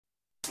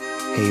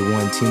Hey,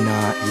 129,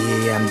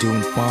 yeah, I'm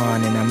doing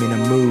fun and I'm in a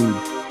mood.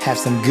 Have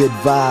some good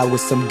vibe with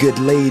some good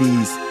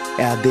ladies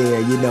out there,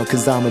 you know,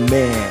 cause I'm a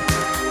man.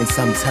 And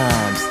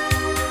sometimes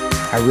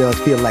I really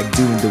feel like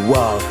doing the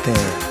wild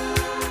thing.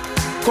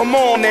 Come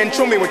on then,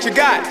 show me what you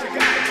got.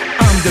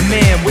 I'm the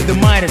man with the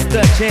Midas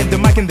touch and the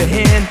mic in the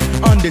hand.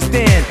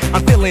 Understand,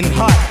 I'm feeling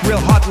hot, real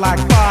hot like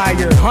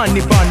fire.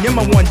 Honey bun, you're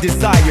my one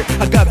desire.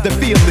 I got the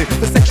feeling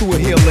for sexual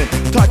healing.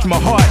 Touch my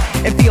heart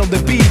and feel the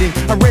beating.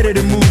 I'm ready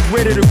to move,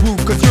 ready to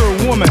groove, cause you're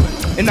a woman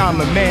and I'm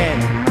a man.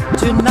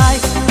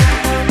 Tonight,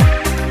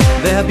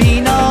 there'll be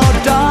no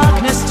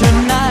darkness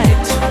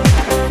tonight.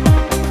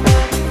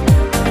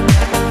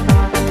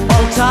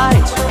 Hold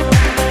tight,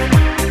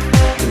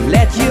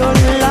 let your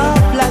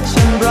love light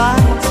shine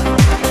bright.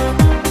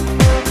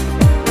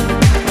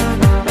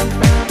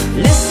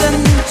 Listen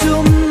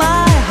to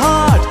my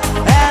heart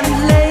and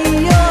lay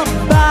your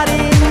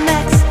body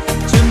next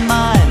to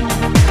mine.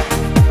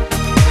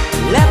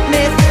 Let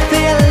me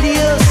fill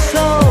your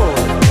soul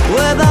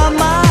with all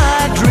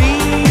my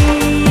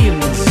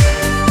dreams.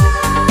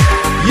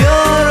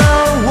 You're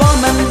a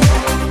woman,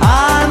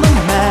 I'm a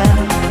man.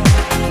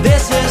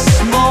 This is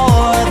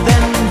more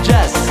than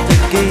just a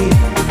game.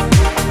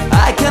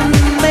 I can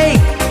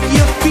make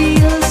you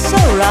feel so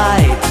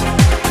right.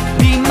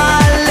 Be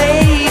my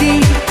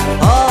lady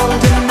all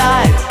the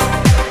night.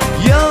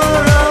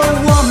 You're a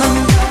woman,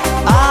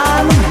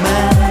 I'm a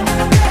man.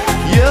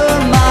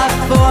 You're my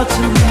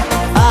fortune,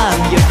 I'm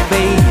your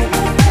fate.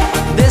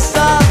 These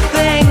are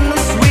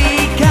things we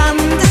can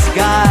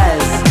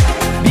disguise.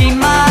 Be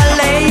my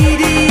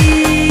lady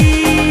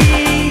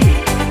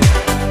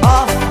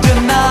of the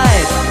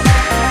night.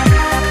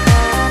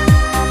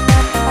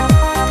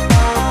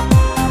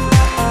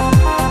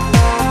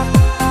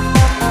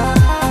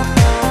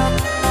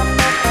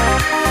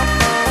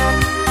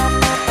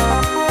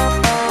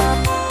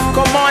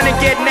 Come on and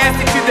get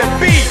nasty to the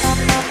beat.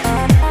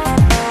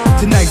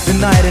 Tonight's the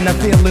night and I'm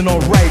feeling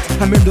alright.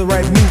 I'm in the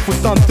right mood for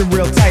something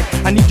real tight.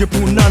 I need your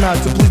punana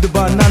to please the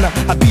banana.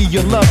 I'll be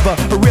your lover,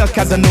 a real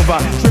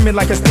Casanova. Treat me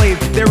like a slave,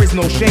 there is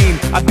no shame.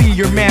 I'll be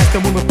your master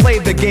when we play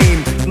the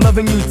game.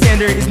 Loving you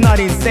tender is not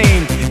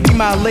insane. Be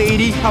my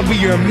lady, I'll be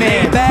your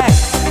man.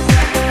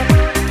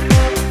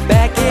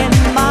 Back in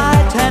my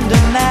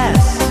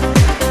tenderness,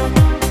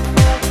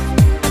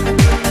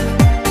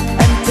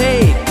 and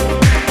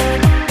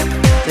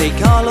take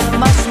all of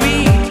my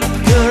sweet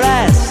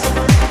caress.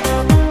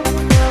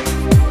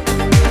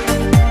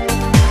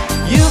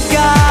 You've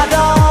got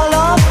all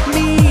of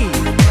me,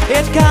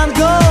 it can't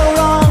go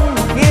wrong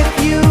if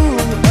you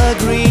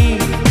agree.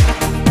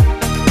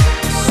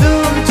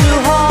 Soon two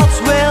hearts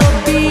will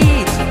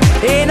beat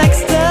in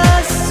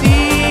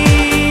ecstasy.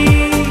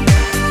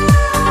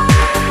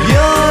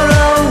 You're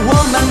a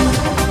woman,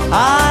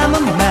 I'm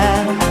a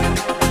man.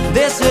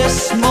 This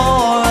is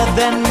more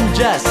than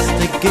just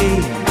a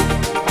game.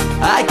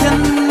 I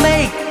can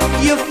make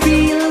you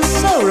feel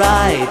so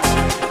right.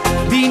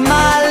 Be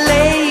my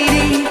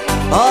lady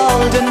all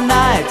the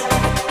night.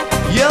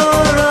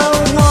 You're a